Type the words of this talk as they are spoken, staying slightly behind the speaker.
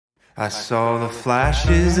I saw the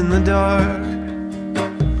flashes in the dark,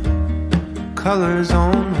 colors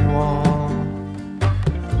on the wall,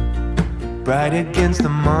 bright against the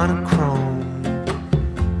monochrome,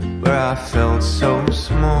 where I felt so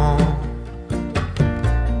small.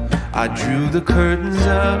 I drew the curtains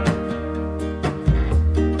up,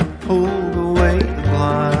 pulled away the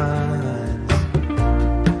blinds,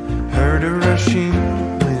 heard a rushing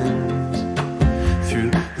wind through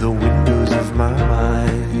the windows of my mind,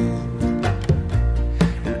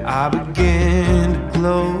 and I began to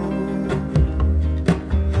glow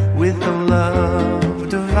with a love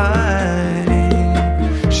divine.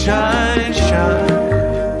 Shine, shine,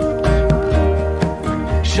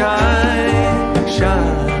 shine,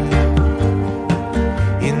 shine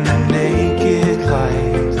in the naked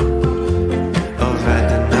light of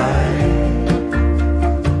the night.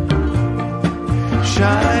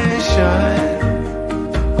 Shine, shine,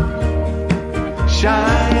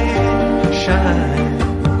 shine, shine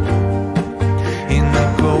in the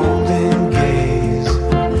golden gaze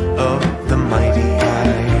of the mighty eye.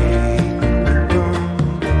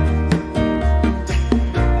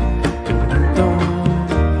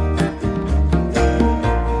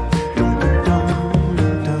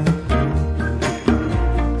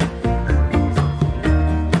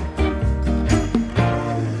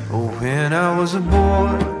 When I was a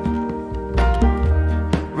boy,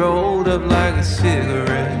 rolled up like a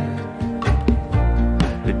cigarette,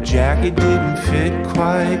 the jacket didn't fit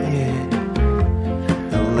quite yet,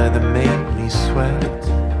 the leather made me sweat.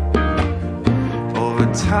 Over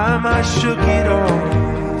time I shook it off,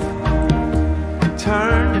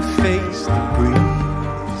 turned to face the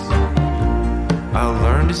breeze. I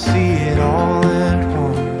learned to see it all at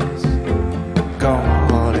once,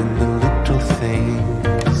 God in the little things.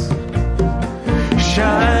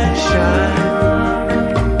 Shine, shine,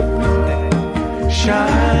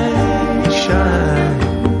 shine, shine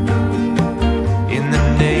in the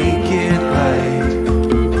naked light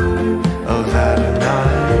of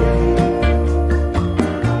Adonai.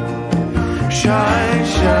 Shine,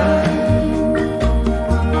 shine,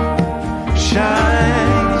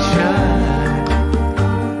 shine, shine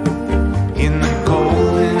in the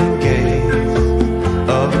golden gaze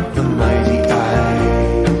of the mighty eye.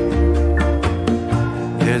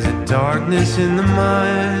 There's a darkness in the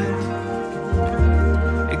mind,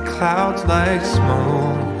 it clouds like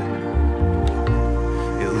smoke,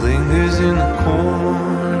 it lingers in the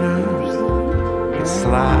corners, it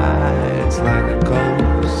slides like a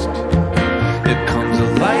ghost. It comes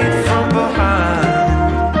alive from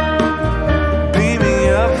behind, beaming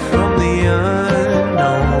up from the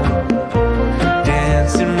unknown,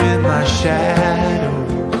 dancing with my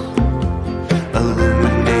shadows,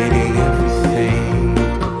 illuminating everything.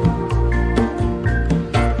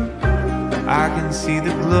 I can see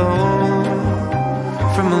the glow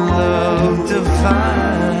from a love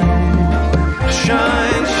divine.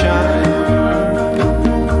 Shine, shine,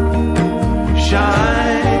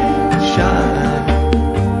 shine, shine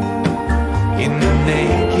in the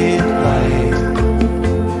naked light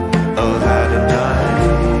of Adonai.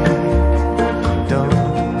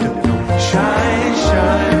 Shine,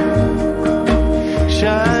 shine,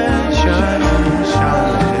 shine, shine,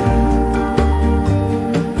 shine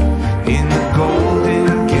in the golden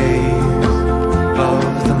gaze of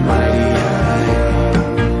the mighty eye.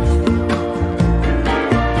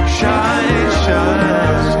 Shine, shine,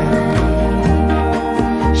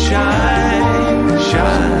 shine,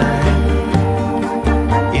 shine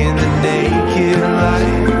in the naked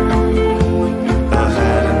light of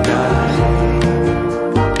Adonai.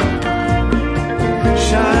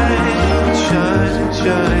 Shine, shine,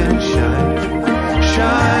 shine, shine,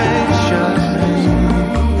 shine, shine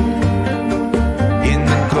in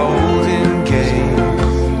the golden gaze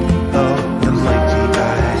of the mighty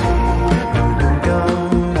eye.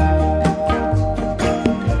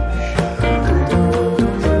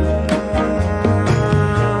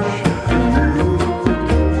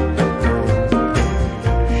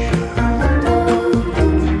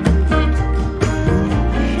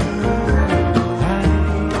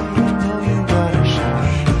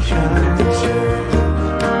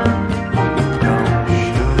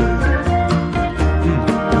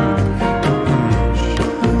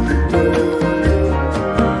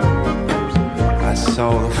 I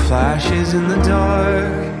saw the flashes in the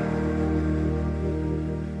dark,